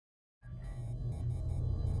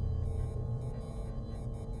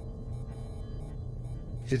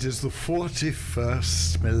It is the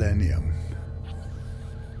 41st millennium.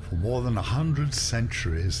 For more than 100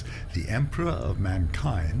 centuries, the Emperor of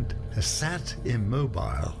mankind has sat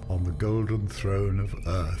immobile on the golden throne of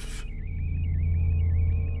Earth.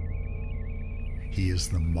 He is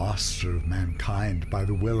the master of mankind by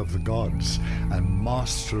the will of the gods, and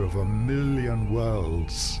master of 1,000,000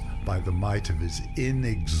 worlds by the might of his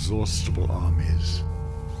inexhaustible armies.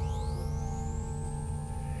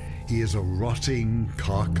 He is a rotting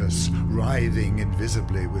carcass, writhing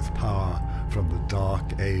invisibly with power from the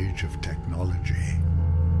dark age of technology.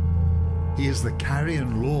 He is the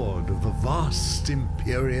carrion lord of the vast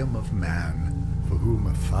imperium of man, for whom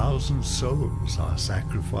 1,000 souls are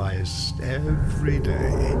sacrificed every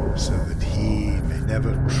day, so that he may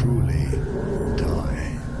never truly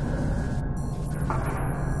die.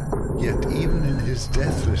 Yet even in his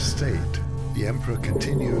deathless state, the Emperor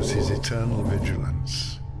continues his eternal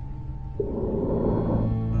vigilance.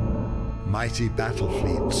 Mighty battle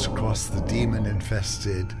fleets cross the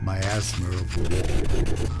demon-infested miasma of war,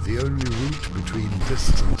 the only route between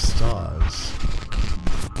distant stars,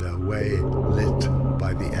 their way lit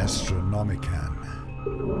by the Astronomicon,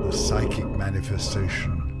 the psychic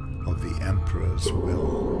manifestation of the Emperor's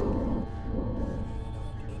will.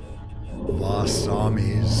 Vast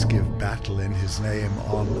armies give battle in his name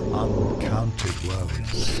on uncounted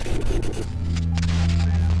worlds.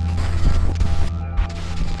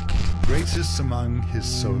 Greatest among his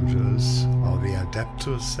soldiers are the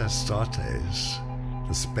Adeptus Astartes,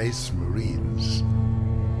 the Space Marines,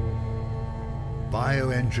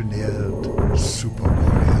 bioengineered super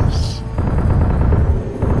warriors,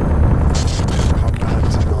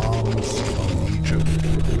 comrades in arms of Egypt,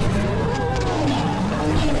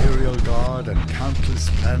 the Imperial Guard and countless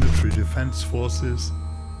planetary defense forces,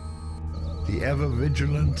 the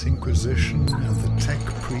ever-vigilant Inquisition and the tech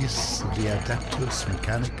priests of the Adeptus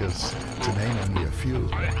Mechanicus, to name only a few.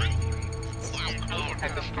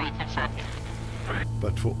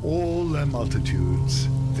 But for all their multitudes,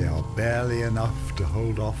 they are barely enough to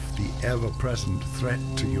hold off the ever-present threat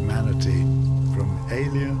to humanity from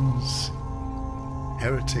aliens,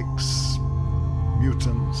 heretics,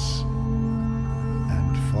 mutants,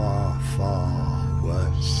 and far, far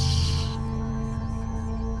worse.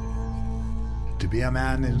 To be a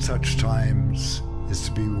man in such times is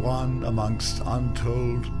to be one amongst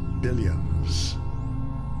untold billions.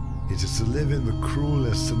 It is to live in the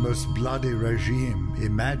cruelest and most bloody regime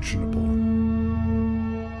imaginable.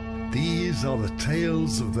 These are the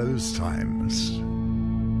tales of those times.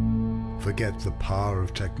 Forget the power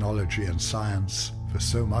of technology and science, for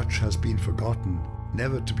so much has been forgotten,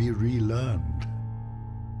 never to be relearned.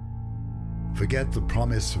 Forget the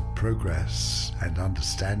promise of progress and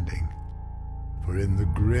understanding, for in the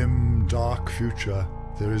grim, dark future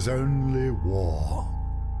there is only war.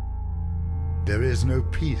 There is no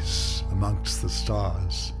peace amongst the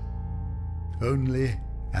stars, only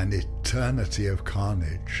an eternity of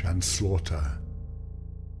carnage and slaughter,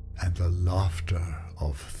 and the laughter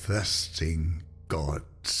of thirsting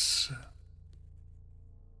gods.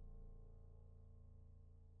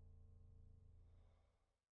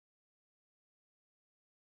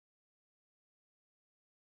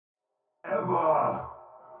 Ever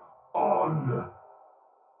on